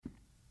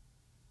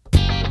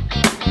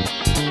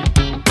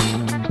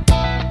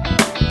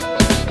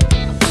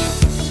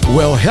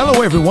Well,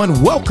 hello,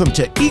 everyone. Welcome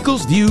to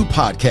Eagles View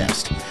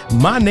Podcast.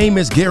 My name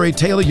is Gary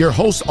Taylor, your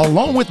host,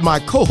 along with my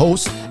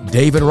co-host,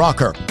 David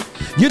Rocker.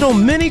 You know,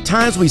 many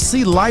times we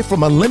see life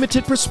from a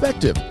limited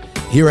perspective.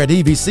 Here at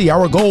EVC,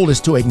 our goal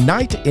is to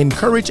ignite,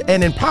 encourage,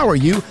 and empower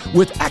you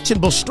with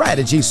actionable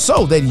strategies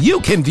so that you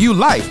can view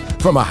life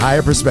from a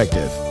higher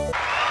perspective.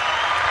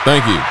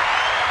 Thank you.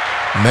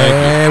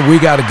 Man, we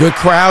got a good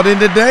crowd in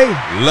today.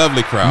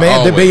 Lovely crowd.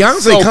 Man, always. The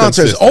Beyonce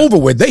concert is over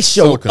with. They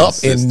showed up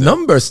in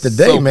numbers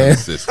today, man.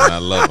 I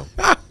love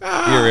them.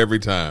 Here every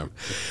time.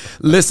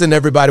 Listen,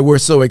 everybody, we're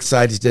so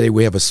excited today.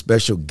 We have a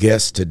special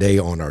guest today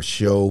on our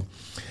show,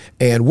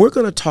 and we're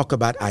going to talk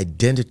about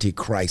identity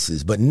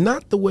crisis, but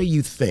not the way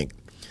you think.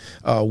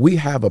 We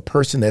have a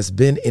person that's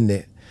been in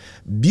the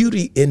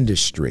beauty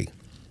industry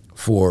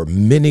for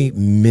many,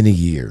 many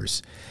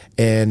years.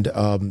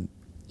 And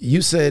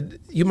you said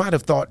you might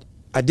have thought,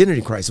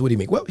 identity crisis, what do you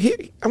mean? Well, here,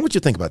 I want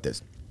you to think about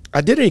this.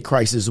 Identity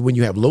crisis is when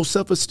you have low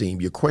self-esteem,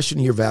 you're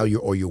questioning your value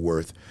or your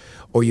worth,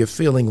 or you're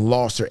feeling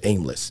lost or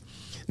aimless.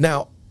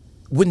 Now,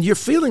 when you're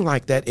feeling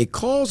like that, it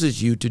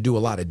causes you to do a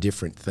lot of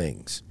different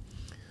things.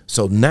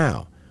 So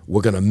now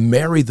we're going to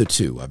marry the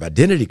two of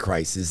identity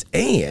crisis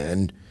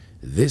and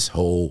this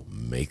whole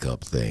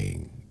makeup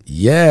thing.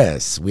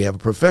 Yes, we have a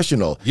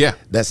professional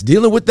that's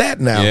dealing with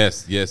that now.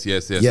 Yes.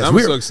 I'm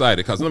so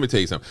excited because let me tell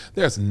you something.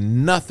 There's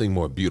nothing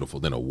more beautiful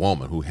than a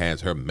woman who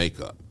has her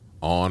makeup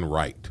on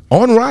right.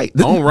 On right.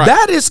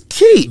 That is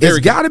key. It's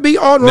got to be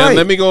on now, right.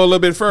 Let me go a little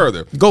bit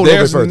further.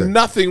 There's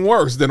nothing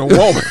worse than a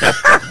woman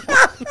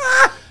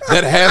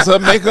that has her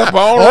makeup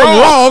on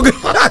wrong.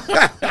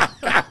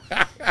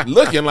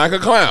 Looking like a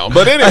clown.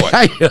 But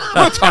anyway,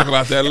 we'll talk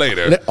about that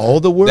later. All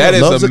the world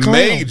loves a clown.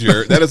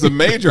 That is a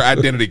major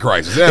identity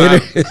crisis.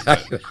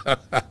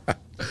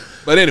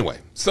 But anyway,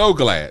 so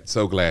glad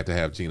to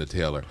have Gina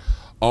Taylor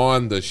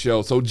on the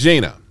show. So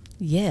Gina.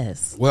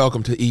 Yes.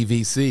 Welcome to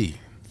EVC.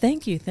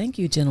 Thank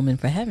you, gentlemen,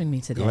 for having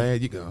me today.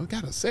 Glad you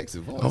got a sexy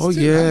voice. Oh, too.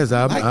 yes,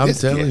 I'm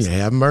telling you,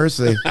 have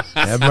mercy.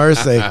 Have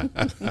mercy.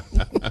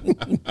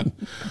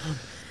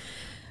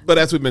 But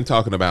as we've been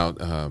talking about,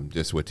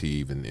 just what to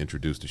even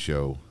introduce the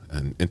show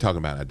and talking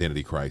about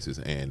identity crisis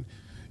and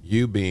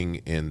you being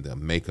in the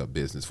makeup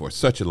business for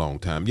such a long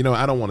time, you know,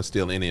 I don't want to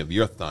steal any of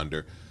your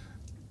thunder.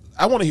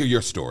 I want to hear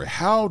your story.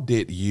 How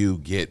did you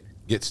get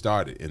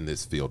started in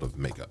this field of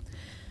makeup?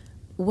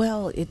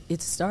 Well,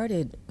 it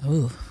started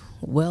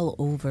well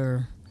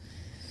over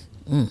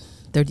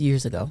 30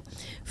 years ago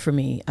for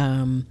me.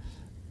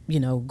 You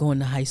know, going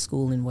to high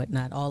school and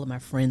whatnot, all of my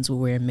friends were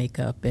wearing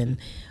makeup and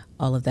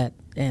all of that,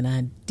 and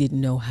I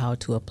didn't know how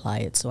to apply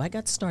it. So I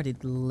got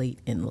started late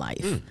in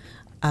life.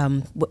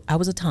 I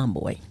was a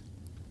tomboy,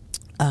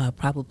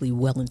 probably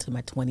well into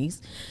my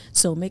 20s.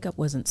 So makeup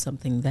wasn't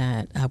something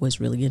that I was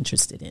really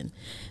interested in.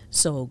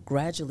 So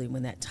gradually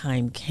when that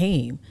time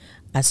came,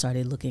 I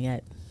started looking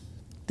at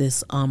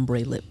this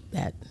ombre lip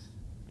that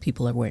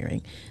people are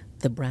wearing,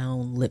 the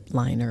brown lip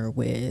liner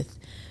with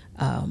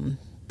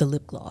the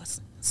lip gloss.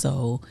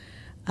 So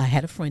I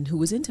had a friend who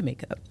was into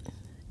makeup.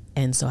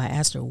 And so I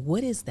asked her,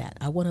 what is that?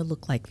 I want to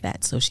look like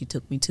that. So she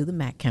took me to the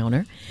MAC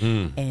counter.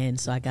 And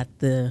so I got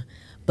the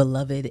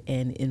beloved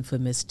and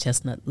infamous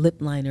chestnut lip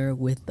liner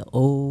with the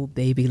old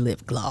baby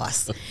lip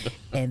gloss.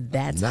 And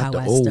that's how I started.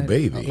 Not the old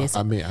baby.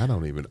 I mean, I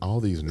don't even, all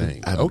these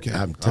names.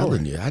 I'm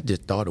telling you, I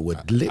just thought it was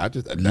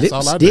that's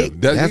all I do.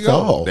 That's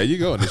all. There you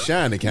go, the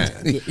shiny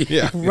kind.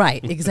 Yeah.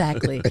 Right,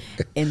 exactly.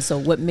 And so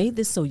what made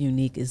this so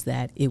unique is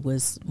that it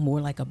was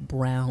more like a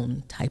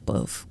brown type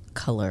of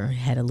color,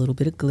 had a little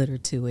bit of glitter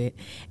to it,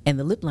 and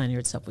the lip liner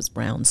itself was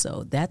brown.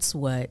 So that's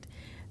what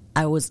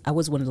I was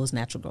one of those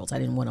natural girls. I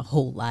didn't want a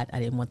whole lot. I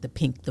didn't want the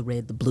pink, the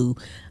red, the blue.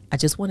 I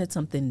just wanted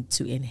something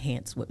to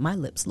enhance what my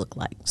lips look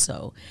like.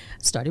 So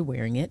I started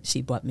wearing it.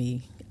 She bought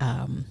me,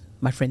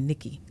 my friend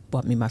Nikki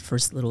bought me my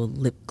first little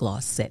lip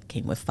gloss set.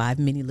 Came with 5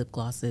 mini lip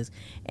glosses,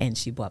 and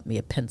she bought me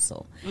a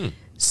pencil.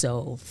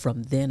 So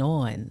from then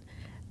on,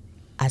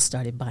 I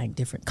started buying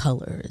different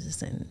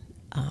colors, and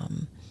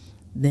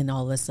then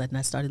all of a sudden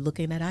I started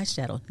looking at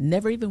eyeshadow.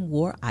 Never even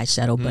wore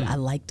eyeshadow, but I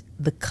liked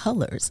the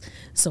colors.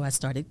 So I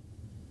started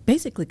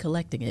basically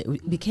collecting it.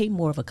 It became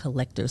more of a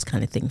collector's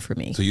kind of thing for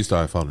me. So you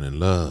started falling in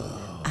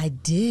love. I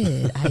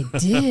did.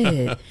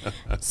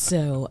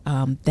 So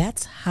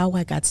that's how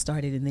I got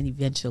started. And then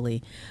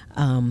eventually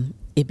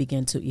it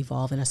began to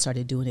evolve, and I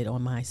started doing it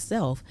on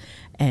myself.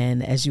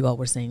 And as you all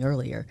were saying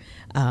earlier,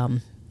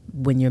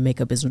 when your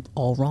makeup is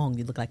all wrong,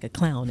 you look like a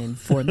clown. And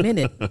for a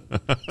minute,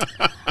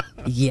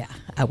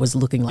 I was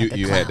looking like a clown.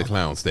 You had the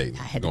clown stage.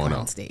 I had the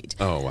clown stage.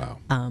 Oh,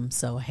 wow.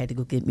 So I had to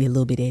go get me a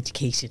little bit of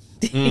education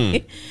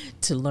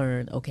to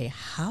learn, okay,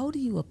 how do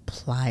you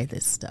apply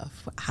this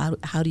stuff?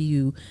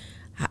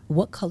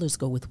 What colors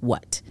go with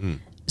what?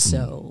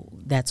 So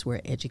that's where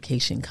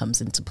education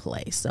comes into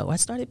play. So I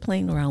started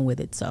playing around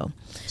with it. So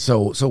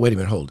wait a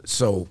minute, hold it.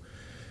 So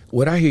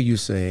what I hear you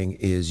saying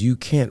is you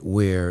can't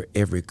wear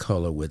every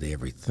color with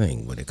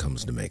everything when it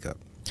comes to makeup.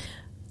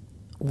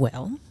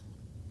 Well,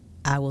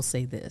 I will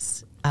say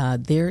this.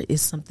 There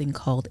is something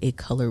called a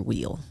color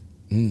wheel.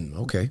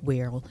 Okay.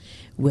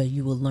 where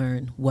you will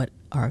learn what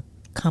are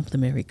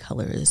complementary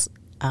colors,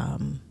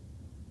 and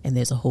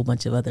there's a whole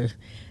bunch of other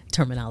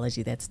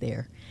terminology that's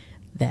there.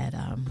 That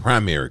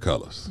primary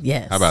colors.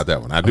 Yes. How about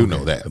that one? I do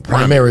know that.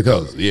 Primary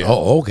colors. Yeah.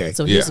 Oh, okay.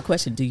 So here's the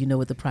question: do you know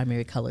what the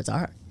primary colors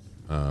are?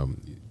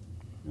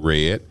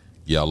 Red,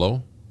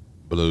 yellow,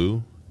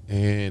 blue,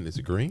 and is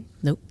it green?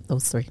 Nope,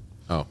 those three.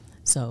 Oh.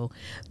 So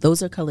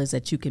those are colors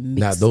that you can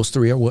mix. Now those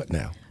three are what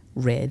now?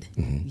 Red,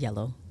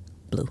 yellow,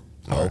 blue.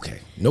 Oh, okay.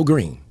 No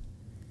green.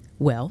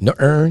 Well, No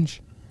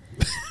orange.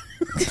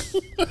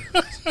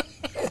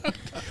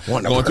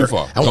 Going too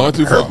far. Going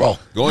too far.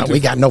 We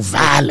got no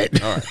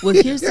violet. All right. well,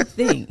 here's the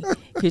thing.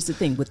 Here's the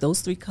thing. With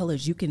those three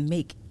colors, you can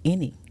make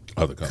any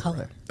Other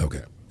color.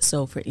 Okay.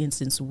 So, for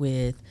instance,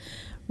 with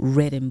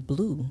red and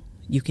blue,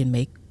 you can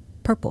make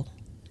purple.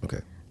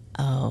 Okay.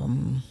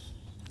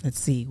 Let's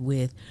see.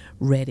 With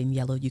red and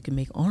yellow, you can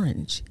make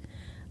orange.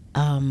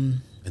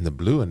 And the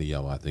blue and the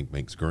yellow, I think,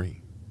 makes green.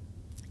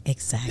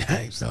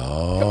 Exactly.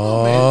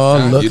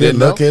 Oh, look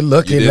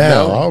at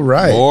now. All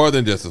right. More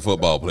than just a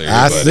football player.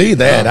 I see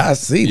that. I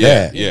see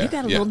that. Yeah. You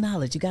got a little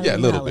knowledge. You got a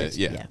little knowledge.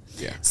 bit.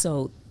 Yeah.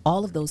 So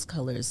all of those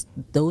colors,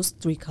 those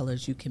three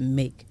colors, you can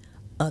make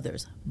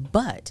others,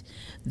 but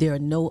there are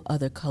no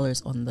other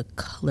colors on the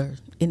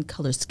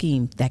color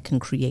scheme that can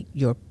create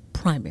your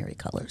primary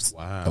colors.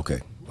 Wow. Okay.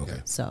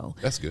 So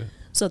That's good.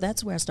 So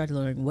that's where I started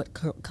learning what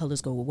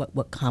colors go with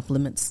what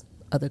complements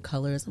other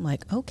colors. I'm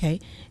like, okay.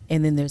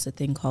 And then there's a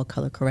thing called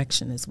color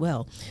correction as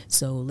well.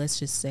 So let's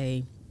just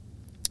say,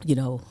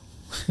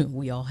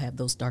 we all have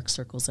those dark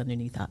circles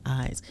underneath our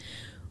eyes.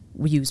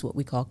 We use what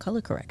we call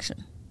color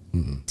correction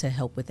to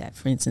help with that.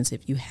 For instance,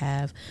 if you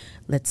have,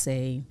 let's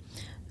say,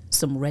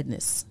 some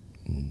redness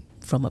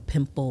from a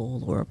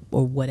pimple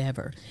or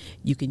whatever,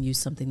 you can use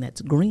something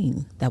that's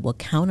green that will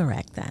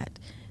counteract that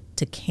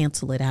to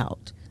cancel it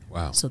out.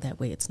 Wow. So that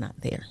way it's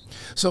not there.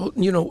 So,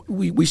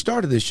 we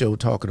started this show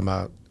talking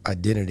about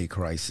identity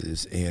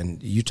crisis,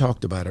 and you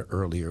talked about it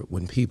earlier.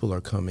 When people are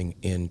coming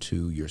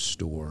into your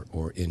store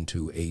or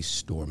into a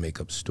store,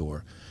 makeup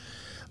store,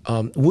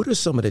 what are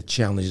some of the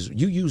challenges?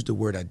 You used the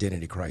word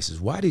identity crisis.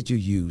 Why did you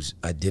use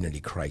identity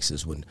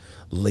crisis when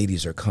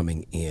ladies are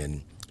coming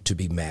in to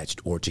be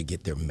matched or to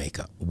get their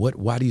makeup?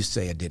 Why do you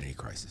say identity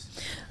crisis?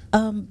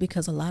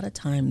 Because a lot of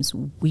times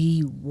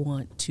we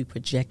want to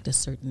project a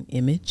certain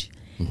image,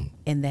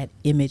 and that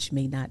image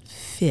may not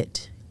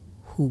fit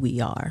who we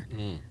are.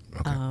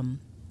 Okay.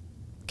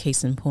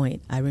 Case in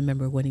point, I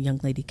remember when a young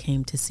lady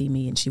came to see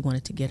me and she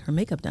wanted to get her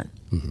makeup done.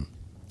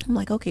 I'm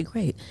like, okay,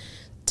 great.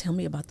 Tell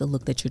me about the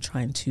look that you're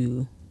trying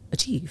to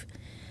achieve.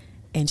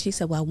 And she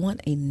said, well, I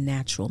want a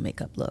natural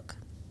makeup look.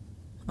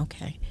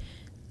 Okay.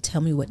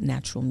 Tell me what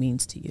natural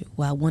means to you.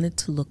 Well, I want it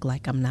to look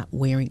like I'm not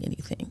wearing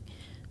anything.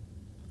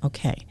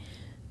 Okay.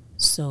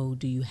 So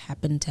do you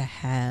happen to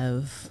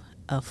have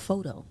a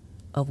photo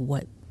of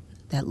what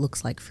that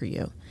looks like for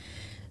you?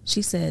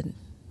 She said,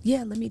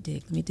 yeah, let me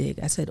dig.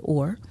 I said,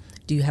 or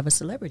do you have a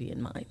celebrity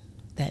in mind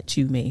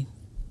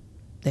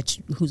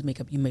whose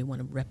makeup you may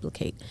want to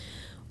replicate?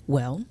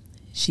 Well,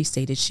 she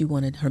stated she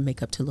wanted her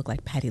makeup to look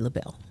like Patti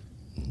LaBelle.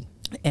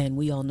 And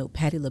we all know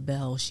Patti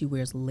LaBelle, she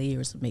wears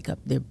layers of makeup.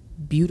 They're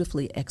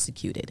beautifully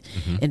executed.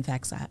 In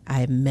fact, I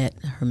have met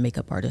her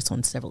makeup artist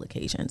on several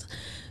occasions.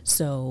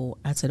 So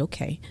I said,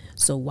 okay,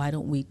 so why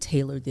don't we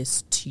tailor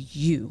this to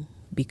you?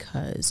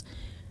 Because,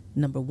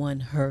 number one,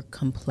 her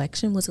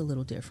complexion was a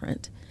little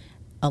different,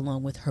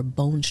 along with her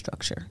bone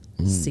structure,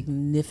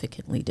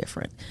 significantly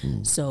different.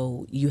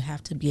 So you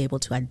have to be able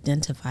to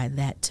identify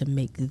that to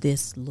make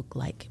this look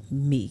like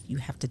me. You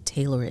have to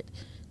tailor it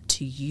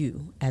to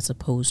you as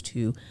opposed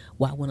to,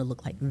 well, I want to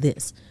look like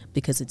this,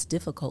 because it's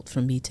difficult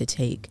for me to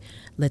take,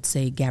 let's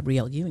say,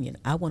 Gabrielle Union.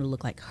 I want to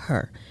look like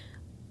her,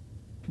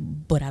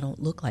 but I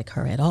don't look like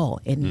her at all.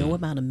 And no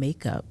amount of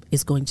makeup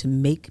is going to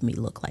make me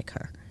look like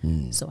her.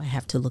 So I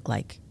have to look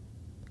like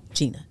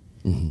Gina.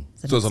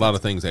 So there's a lot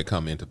of things that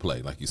come into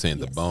play, like you're saying,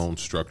 the bone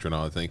structure and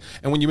all the things.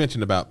 And when you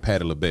mentioned about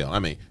Patti LaBelle,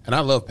 and I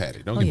love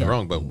Patti, don't get me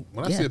wrong, but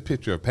when I see a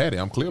picture of Patti,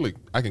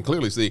 I can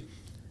clearly see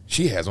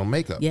she has on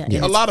makeup.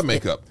 A lot of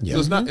makeup. So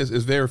it's not. It's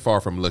very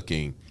far from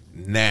looking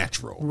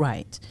natural.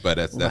 Right. But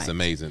that's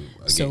amazing.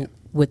 Again. So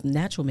with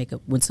natural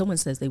makeup, when someone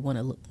says they want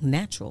to look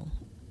natural,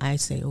 I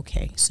say,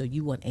 okay, so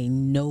you want a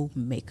no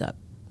makeup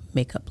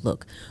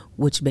look,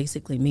 which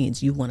basically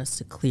means you want us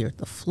to clear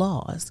the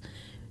flaws.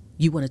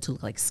 You want it to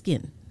look like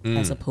skin,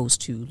 as opposed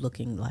to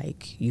looking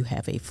like you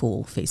have a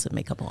full face of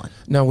makeup on.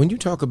 Now, when you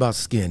talk about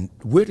skin,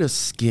 where does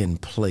skin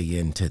play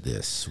into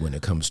this when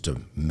it comes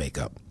to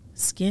makeup?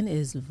 Skin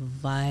is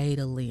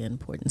vitally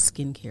important.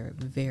 Skincare,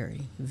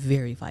 very,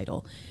 very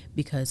vital,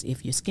 because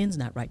if your skin's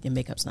not right, your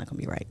makeup's not going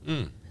to be right.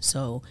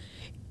 So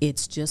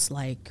it's just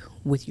like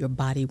with your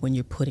body when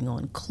you're putting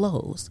on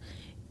clothes.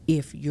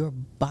 If your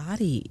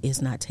body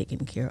is not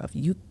taken care of,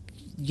 you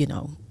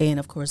know, and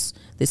of course,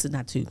 this is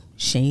not to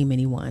shame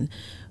anyone,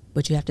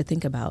 but you have to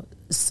think about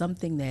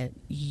something that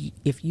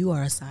if you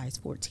are a size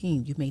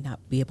 14, you may not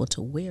be able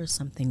to wear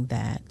something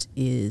that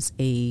is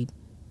a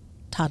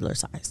toddler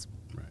size.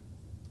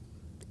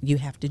 You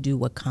have to do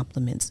what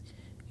complements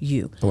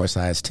you. Or a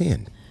size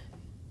 10.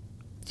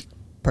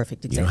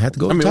 Perfect example. You don't have to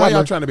go I mean, to why toddler.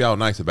 y'all trying to be all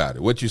nice about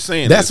it? What you're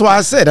saying That's is, why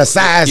I said a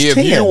size if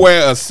 10. you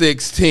wear a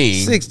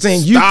 16,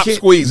 16, you stop can't-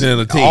 squeezing in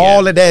a 10.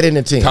 All of that in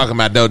the 10. Talking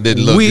about that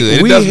didn't look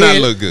good. It does not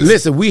look good.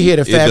 Listen, we hear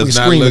the It family does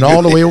not screaming look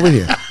all good. the way over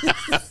here.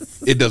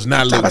 It does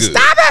not look good.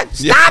 Stop it!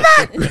 Stop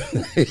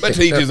it! But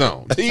teach his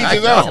own. Teach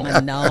his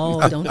own. No,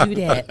 don't do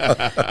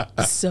that.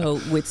 So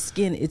with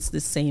skin, it's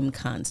the same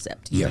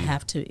concept. You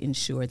have to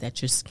ensure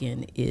that your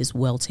skin is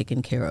well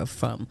taken care of,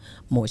 from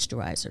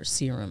moisturizer,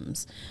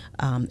 serums,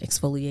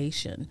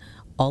 exfoliation.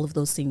 All of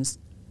those things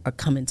are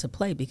come into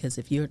play, because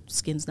if your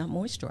skin's not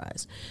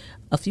moisturized,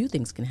 a few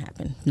things can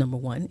happen. Number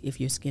one, if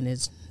your skin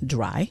is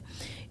dry,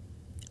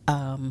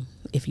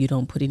 if you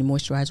don't put any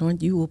moisturizer on,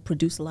 you will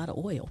produce a lot of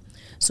oil.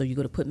 So you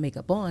go to put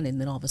makeup on,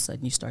 and then all of a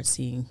sudden you start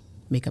seeing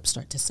makeup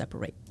start to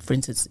separate. For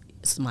instance,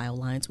 smile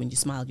lines. When you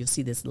smile, you'll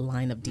see this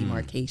line of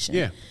demarcation.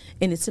 Yeah.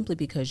 And it's simply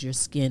because your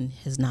skin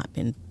has not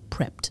been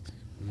prepped,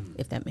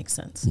 if that makes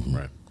sense.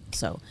 Right.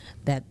 So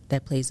that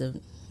plays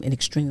an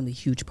extremely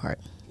huge part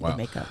Wow. with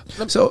makeup.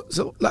 So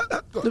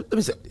let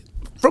me say,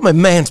 from a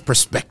man's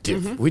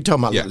perspective, we're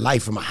talking about Yeah.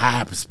 life from a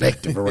high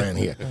perspective around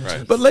here.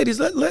 Right. But ladies,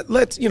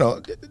 let's,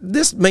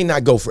 this may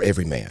not go for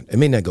every man. It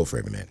may not go for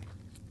every man.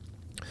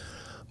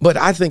 But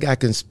I think I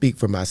can speak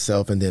for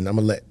myself, and then I'm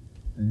going to let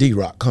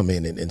D-Rock come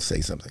in and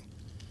say something.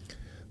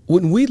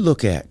 When we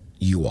look at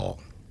you all,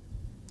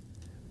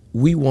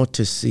 we want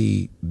to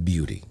see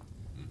beauty.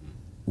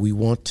 We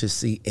want to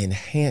see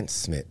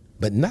enhancement,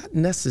 but not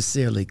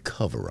necessarily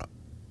cover up.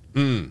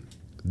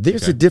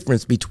 There's a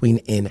difference between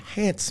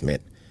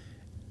enhancement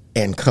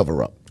and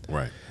cover up.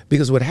 Right.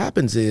 Because what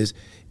happens is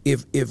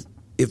if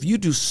you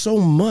do so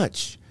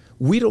much,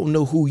 we don't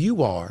know who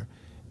you are,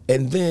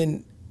 and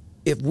then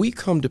if we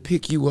come to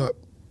pick you up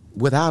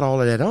without all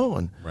of that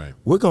on, Right.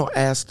 we're going to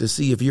ask to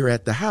see if you're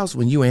at the house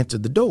when you answer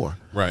the door.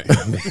 Right.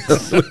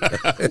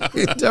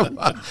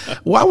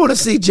 Well, I want to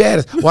see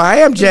Janice. Well, I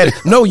am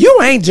Janice. No, you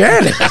ain't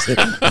Janice.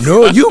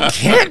 No, you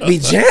can't be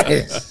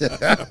Janice.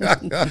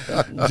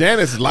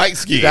 Janice light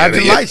skinned.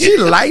 She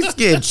light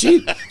skinned.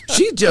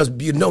 She just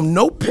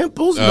no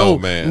pimples, Oh,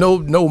 man.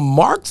 no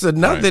marks or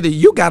nothing. Right.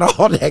 You got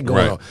all that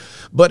going Right. on.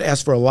 But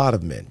as for a lot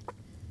of men,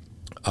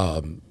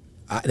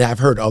 I've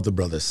heard other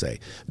brothers say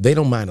they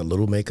don't mind a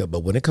little makeup,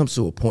 but when it comes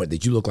to a point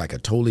that you look like a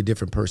totally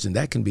different person,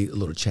 that can be a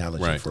little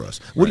challenging Right. for us.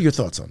 What are your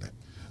thoughts on that?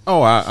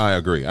 Oh, I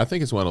agree. I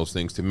think it's one of those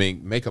things. To me,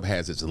 makeup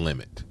has its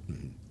limit,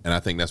 and I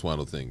think that's one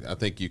of those things. I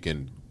think you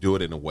can do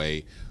it in a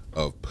way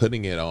of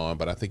putting it on,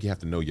 but I think you have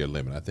to know your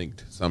limit. I think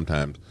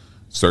sometimes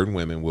certain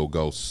women will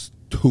go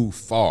too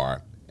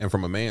far, and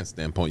from a man's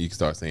standpoint, you can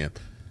start saying,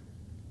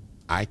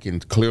 "I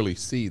can clearly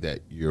see that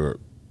your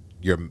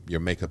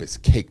makeup is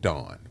caked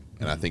on,"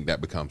 and I think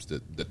that becomes the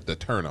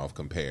turnoff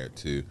compared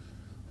to,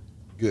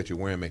 good, you're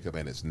wearing makeup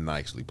and it's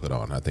nicely put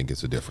on. I think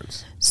it's a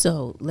difference.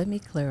 So let me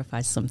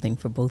clarify something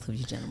for both of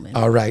you gentlemen.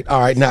 All right.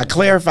 Now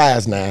clarify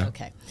us now.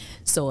 Okay.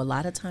 So a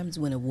lot of times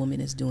when a woman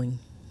is doing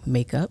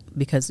makeup,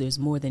 because there's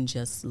more than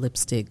just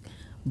lipstick,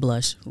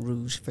 blush,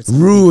 rouge for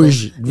some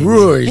Rouge.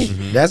 people.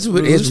 That's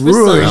what it's for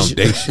some.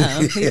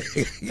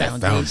 rouge.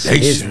 Foundation.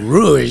 It's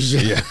rouge.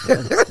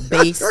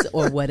 Base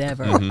or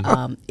whatever.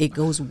 It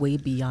goes way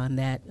beyond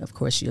that. Of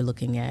course, you're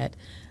looking at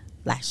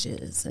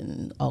lashes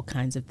and all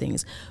kinds of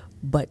things.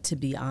 But to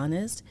be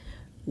honest,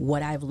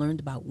 what I've learned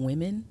about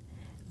women,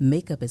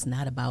 makeup is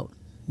not about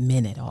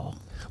men at all.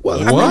 Well,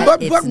 What? I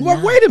mean, but It's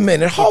not. wait a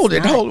minute. Hold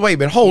It's it. not. Wait a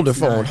minute. Hold the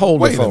phone. not. Hold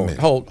the Wait a phone. minute.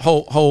 Hold.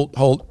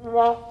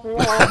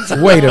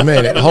 Wait a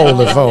minute. Hold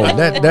the phone.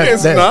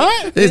 It's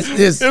not?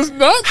 It's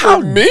not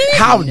for me.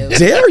 How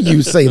dare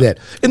you say that?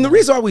 And the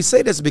reason why we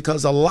say this is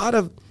because a lot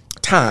of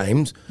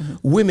times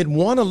women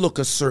want to look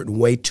a certain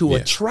way to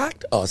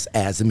attract us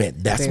as men.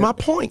 That's my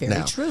point very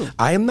now. true.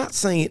 I am not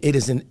saying it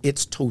is in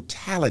its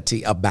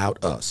totality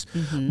about us.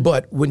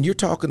 But when you're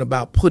talking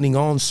about putting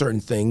on certain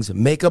things,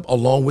 makeup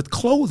along with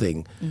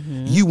clothing,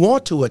 you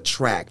want to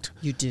attract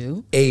You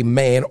do. a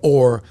man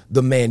or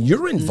the man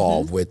you're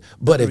involved with.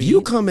 But if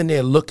you come in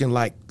there looking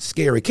like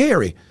Scary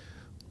Carrie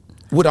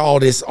with all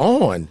this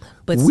on,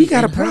 But we see,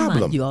 got a in her mind,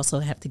 problem. you also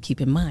have to keep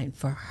in mind,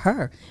 for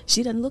her,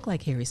 she doesn't look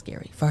like Harry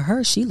Scary. For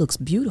her, she looks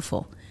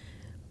beautiful.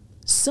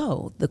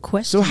 So the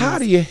question So how is,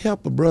 do you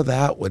help a brother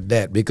out with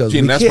that? Because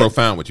Gene, we that's can't-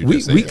 profound what you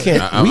just said. We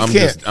can't. I'm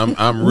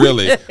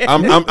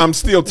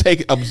still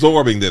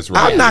absorbing this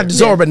right I'm not here.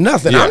 absorbing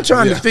nothing. Yeah, I'm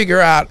trying yeah. to figure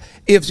out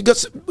if,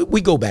 because we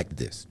go back to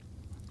this.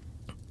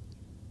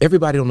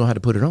 Everybody don't know how to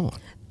put it on,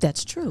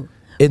 that's true.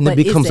 and But it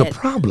is becomes a that-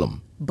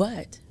 problem.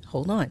 But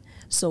hold on.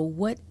 So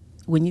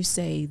when you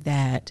say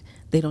that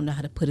they don't know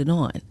how to put it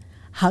on,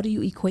 how do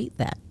you equate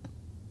that?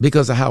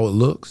 Because of how it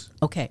looks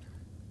Okay.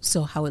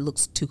 So how it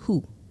looks to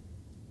who?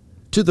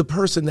 to the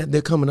person that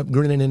they're coming up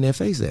grinning in their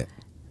face at.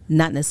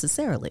 Not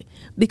necessarily.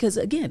 Because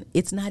again,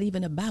 it's not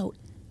even about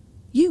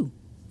you.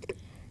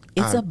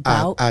 It's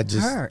about I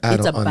just- her. I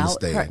It's don't about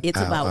understand. her. It's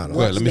I about don't- what Go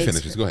ahead, let me makes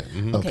finish this. Go ahead.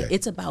 Mhm. Okay. Okay.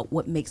 It's about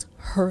what makes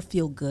her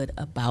feel good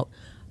about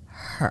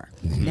her.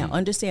 Now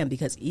understand,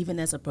 because even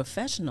as a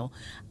professional,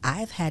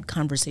 I've had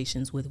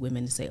conversations with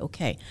women to say,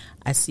 okay,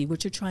 I see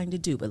what you're trying to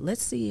do, but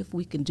let's see if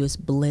we can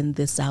just blend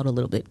this out a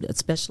little bit.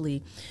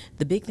 Especially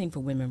the big thing for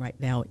women right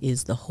now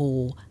is the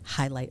whole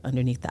highlight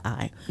underneath the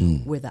eye,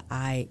 where the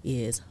eye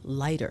is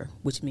lighter,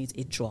 which means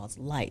it draws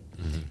light.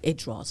 It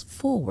draws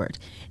forward.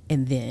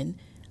 And then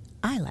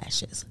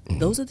eyelashes.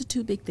 Those are the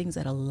two big things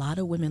that a lot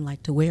of women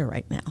like to wear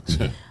right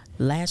now.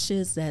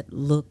 Lashes that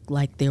look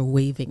like they're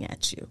waving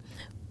at you.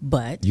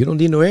 But you don't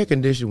need no air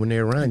conditioning when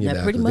they're around you. That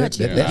now, pretty much,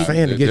 that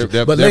fan to get you.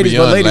 They're But ladies,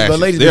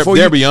 before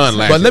they're you, beyond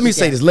lashes. But let me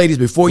say this, ladies,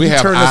 before We you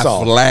have turn us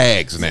off.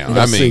 flags now.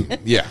 I mean,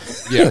 yeah.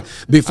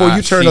 Before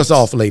you turn us sheets,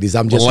 off, ladies,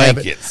 I'm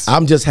blankets.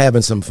 just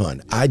having some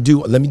fun.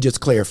 Let me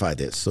just clarify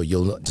this so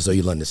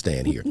you'll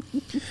understand here.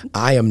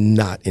 I am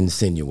not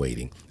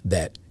insinuating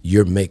that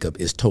your makeup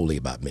is totally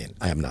about men.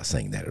 I am not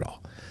saying that at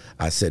all.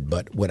 I said,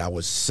 but what I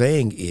was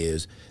saying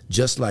is,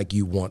 just like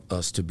you want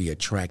us to be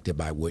attracted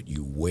by what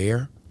you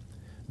wear,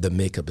 the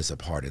makeup is a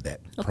part of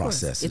that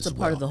process. It's a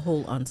part of the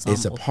whole ensemble.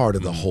 It's a part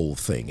of the whole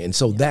thing. And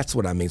so that's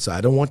what I mean. So I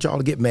don't want y'all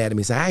to get mad at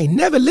me and say, I ain't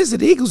never listened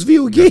to Eagles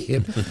View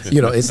again.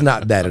 It's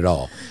not that at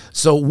all.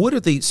 So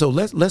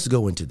let's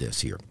go into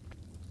this here.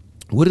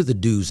 What are the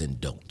do's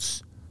and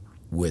don'ts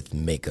with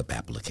makeup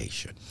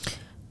application?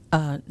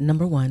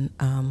 Number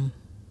one,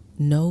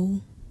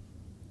 know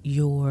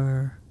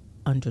your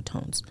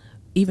undertones.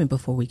 Even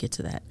before we get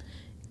to that,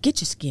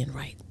 get your skin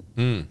right.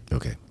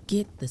 Okay.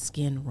 Get the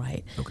skin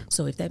right. Okay.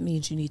 So if that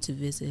means you need to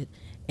visit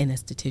an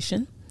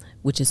esthetician,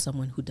 which is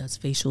someone who does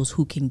facials,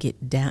 who can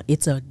get down,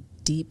 it's a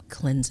deep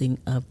cleansing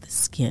of the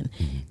skin,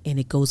 and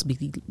it goes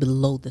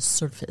below the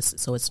surface.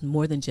 So it's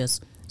more than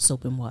just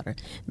soap and water.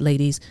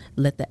 Ladies,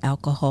 let the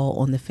alcohol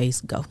on the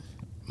face go.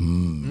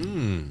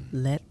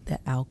 Let the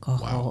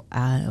alcohol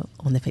out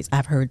on the face.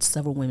 I've heard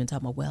several women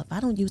talk about, well, if I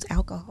don't use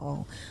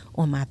alcohol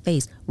on my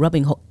face,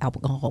 rubbing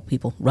alcohol.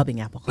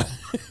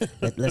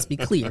 Let's be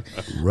clear.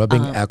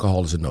 Rubbing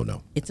alcohol is a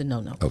no-no. It's a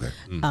no-no. Okay.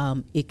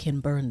 It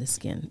can burn the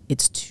skin.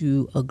 It's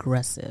too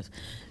aggressive.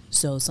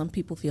 So some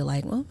people feel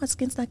like, well, my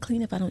skin's not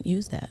clean if I don't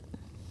use that.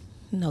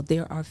 No,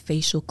 there are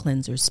facial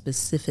cleansers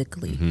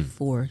specifically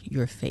for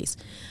your face.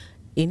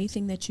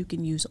 Anything that you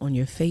can use on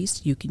your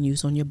face, you can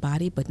use on your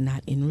body, but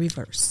not in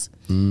reverse.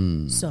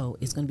 So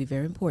it's going to be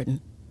very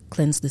important.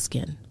 Cleanse the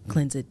skin.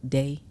 Cleanse it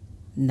day,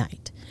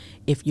 night.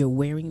 If you're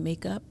wearing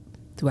makeup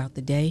throughout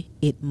the day,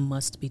 it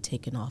must be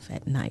taken off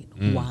at night.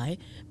 Why?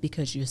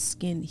 Because your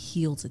skin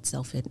heals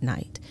itself at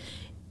night.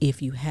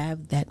 If you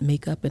have that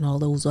makeup and all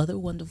those other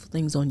wonderful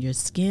things on your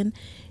skin,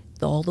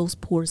 all those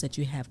pores that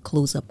you have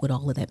close up with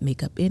all of that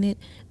makeup in it,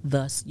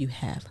 thus you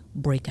have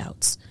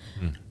breakouts.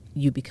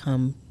 You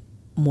become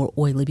more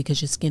oily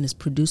because your skin is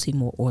producing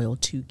more oil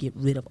to get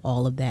rid of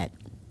all of that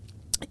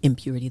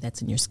impurity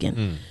that's in your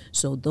skin.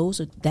 So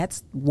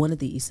that's one of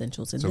the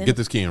essentials. And So then get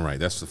the skin right.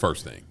 That's the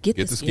first thing. Get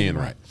the skin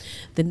right.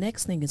 The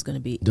next thing is going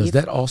to be, Does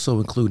that also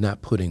include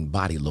not putting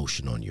body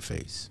lotion on your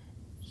face?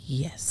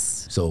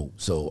 Yes.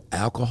 So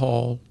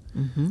alcohol,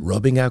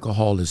 rubbing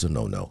alcohol is a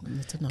no-no.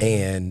 It's a no-no.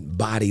 And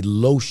body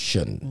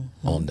lotion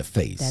on the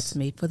face. That's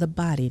made for the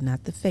body,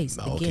 not the face.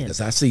 Okay, Again,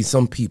 because I see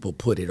some people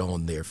put it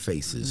on their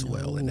face as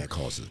well, and that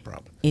causes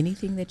problems.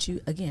 anything that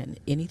you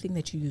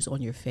use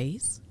on your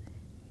face,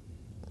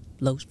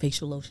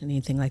 facial lotion,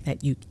 anything like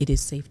that, it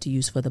is safe to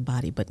use for the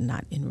body, but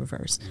not in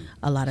reverse.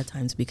 A lot of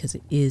times because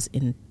it is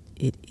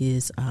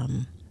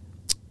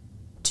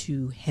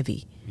too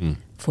heavy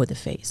for the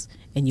face,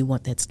 and you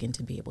want that skin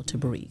to be able to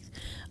breathe.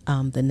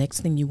 The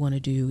next thing you want to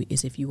do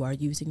is, if you are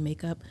using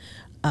makeup,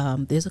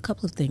 there's a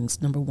couple of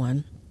things. Number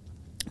one,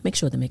 make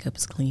sure the makeup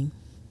is clean.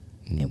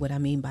 And what I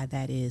mean by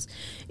that is,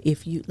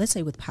 let's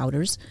say with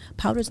powders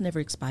never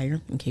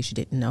expire, in case you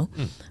didn't know.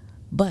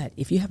 But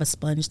if you have a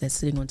sponge that's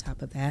sitting on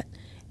top of that,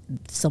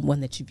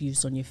 someone that you've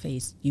used on your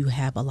face, you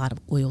have a lot of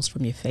oils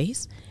from your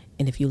face.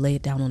 And if you lay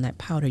it down on that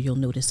powder, you'll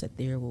notice that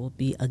there will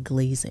be a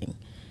glazing.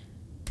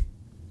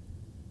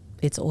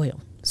 It's oil.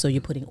 So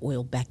you're putting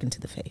oil back into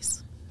the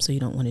face. So you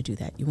don't want to do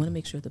that. You want to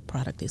make sure the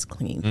product is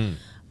clean.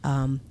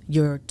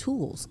 Your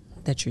tools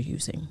that you're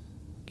using,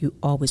 you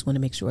always want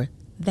to make sure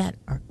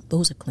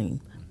those are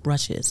clean.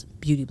 Brushes,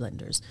 beauty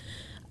blenders.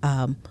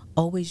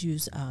 Always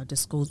use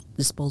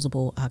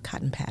disposable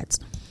cotton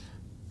pads.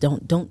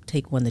 Don't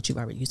take one that you've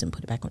already used and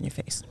put it back on your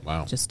face.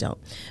 Wow. Just don't.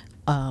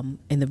 And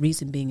the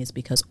reason being is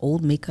because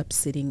old makeup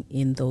sitting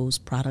in those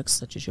products,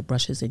 such as your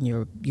brushes and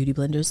your beauty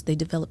blenders, they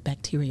develop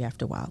bacteria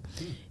after a while.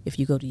 If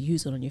you go to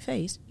use it on your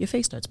face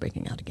starts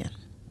breaking out again.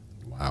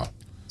 Wow.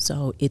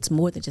 So it's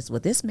more than just, well,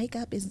 this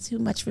makeup is too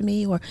much for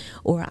me, or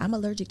I'm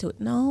allergic to it.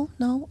 No.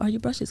 Are your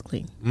brushes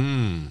clean?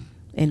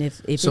 And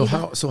if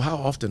how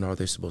often are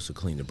they supposed to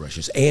clean the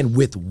brushes, and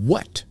with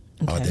what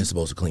are they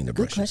supposed to clean the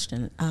brushes?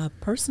 Good question.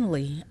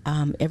 Personally,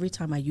 every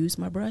time I use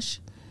my brush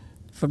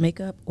for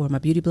makeup or my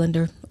beauty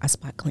blender, I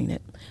spot clean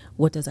it.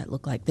 What does that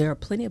look like? There are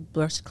plenty of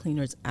brush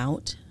cleaners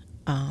out,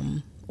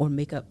 or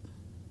makeup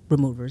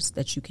removers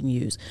that you can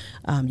use.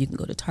 You can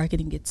go to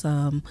Target and get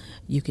some.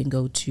 You can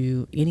go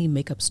to any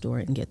makeup store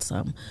and get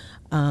some.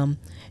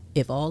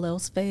 If all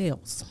else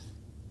fails,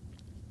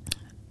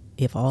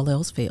 if all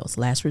else fails,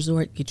 last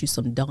resort, get you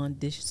some Dawn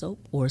dish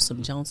soap or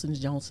some Johnson &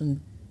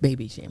 Johnson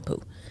baby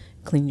shampoo.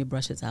 Clean your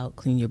brushes out,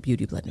 clean your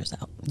beauty blenders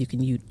out. You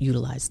can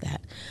utilize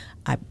that.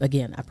 I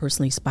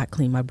personally spot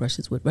clean my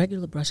brushes with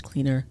regular brush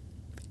cleaner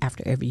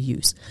after every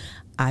use.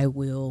 I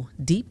will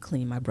deep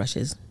clean my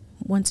brushes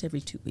once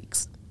every 2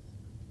 weeks.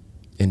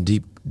 And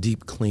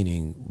deep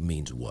cleaning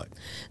means what?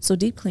 So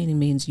deep cleaning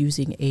means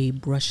using a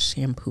brush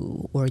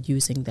shampoo or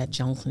using that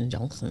Johnson &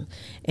 Johnson.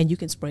 And you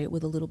can spray it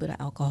with a little bit of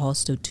alcohol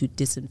to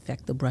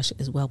disinfect the brush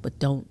as well, but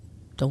don't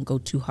go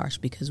too harsh,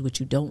 because what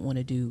you don't want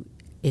to do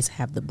is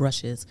have the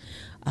brushes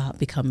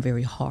become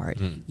very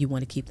hard. You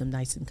want to keep them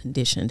nice and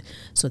conditioned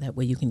so that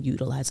way you can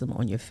utilize them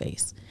on your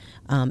face.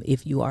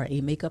 If you are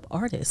a makeup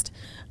artist,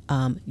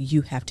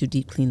 you have to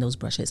deep clean those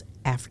brushes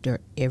after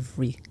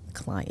every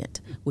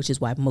client, which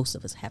is why most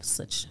of us have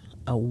such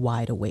a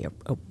wide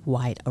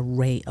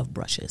array of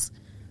brushes.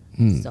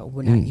 So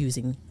we're not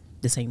using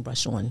the same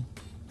brush on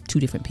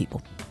two different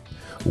people.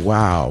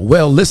 Wow.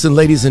 Well, listen,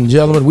 ladies and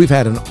gentlemen, we've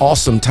had an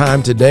awesome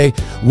time today.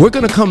 We're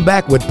going to come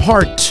back with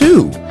part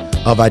 2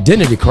 of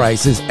identity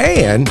crisis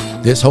and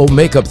this whole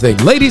makeup thing.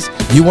 Ladies,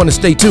 you want to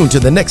stay tuned to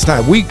the next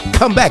time we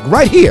come back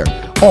right here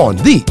on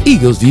the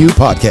Eagles View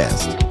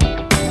podcast.